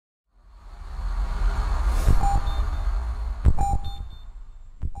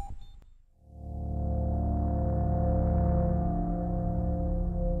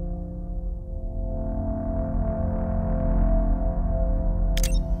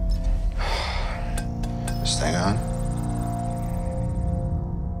Staying on?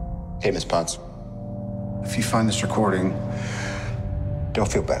 Hey, Miss Potts. If you find this recording,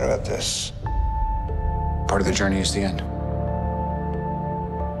 don't feel bad about this. Part of the journey is the end.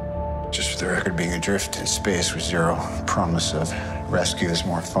 Just for the record, being adrift in space with zero promise of rescue is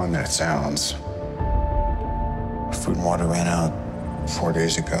more fun than it sounds. Food and water ran out 4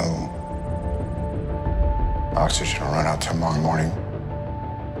 days ago. Oxygen will run out tomorrow morning.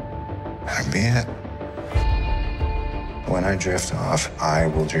 That'll be it. When I drift off, I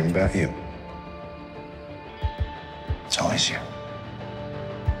will dream about you. It's always you.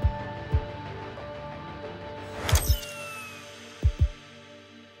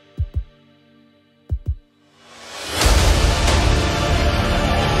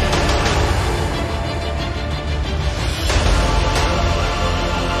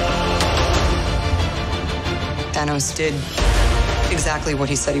 Thanos did exactly what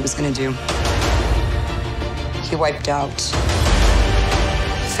he said he was going to do. He wiped out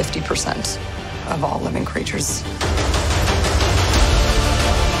 50% of all living creatures.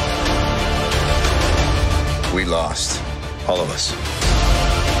 We lost, all of us.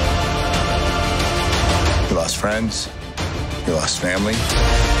 We lost friends. We lost family.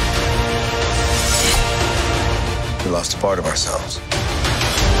 We lost a part of ourselves.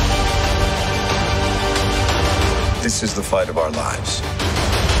 This is the fight of our lives.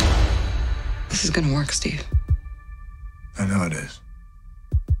 This is gonna work, Steve. I know it is.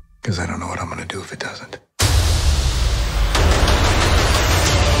 Because I don't know what I'm gonna do if it doesn't.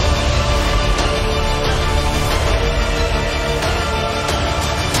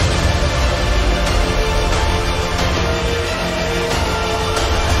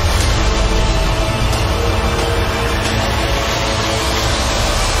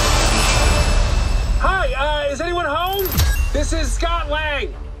 Is anyone home? This is Scott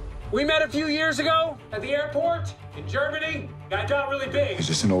Lang. We met a few years ago at the airport in Germany. I got really big. Is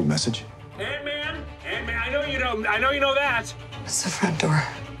this an old message? Ant-Man, I know you know that. It's the front door.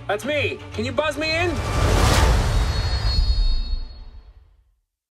 That's me. Can you buzz me in?